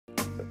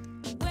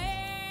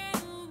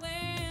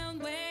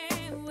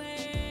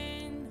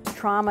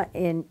trauma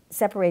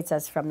separates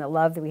us from the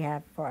love that we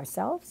have for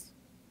ourselves.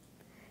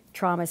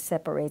 Trauma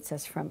separates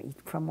us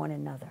from one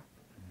another,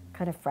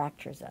 kind of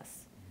fractures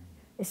us,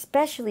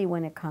 especially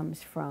when it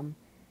comes from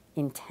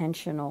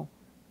intentional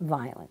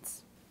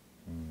violence.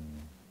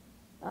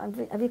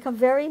 I've become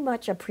very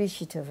much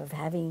appreciative of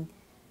having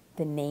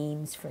the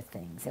names for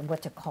things and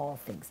what to call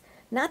things.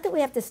 Not that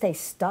we have to stay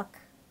stuck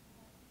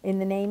in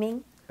the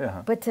naming,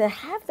 but to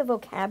have the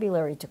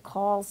vocabulary to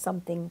call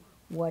something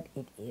what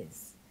it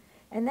is.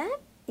 And that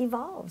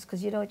evolves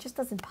because, you know, it just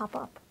doesn't pop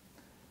up.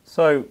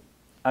 So,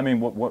 I mean,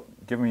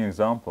 give me an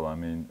example, I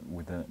mean,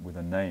 with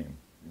a name.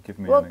 Give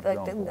me an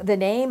example. The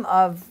name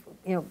of,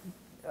 you know,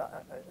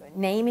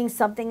 naming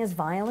something as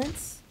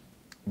violence.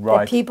 Right.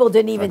 That people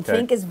didn't even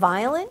think is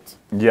violent.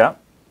 Yeah,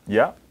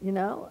 yeah. You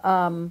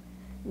know,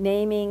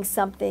 naming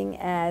something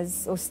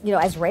as, you know,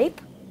 as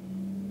rape.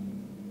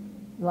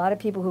 A lot of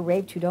people who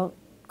raped who don't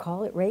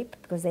call it rape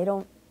because they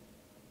don't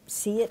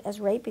see it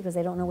as rape because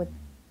they don't know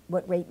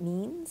what rape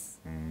means.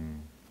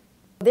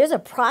 There's a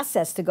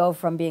process to go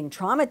from being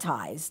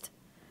traumatized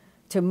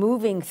to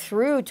moving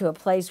through to a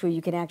place where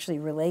you can actually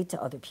relate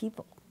to other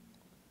people.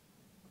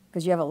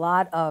 Because you have a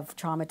lot of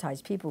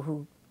traumatized people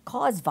who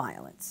cause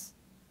violence,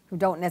 who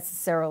don't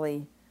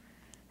necessarily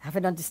have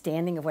an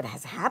understanding of what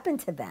has happened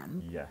to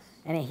them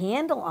and a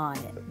handle on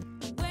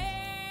it.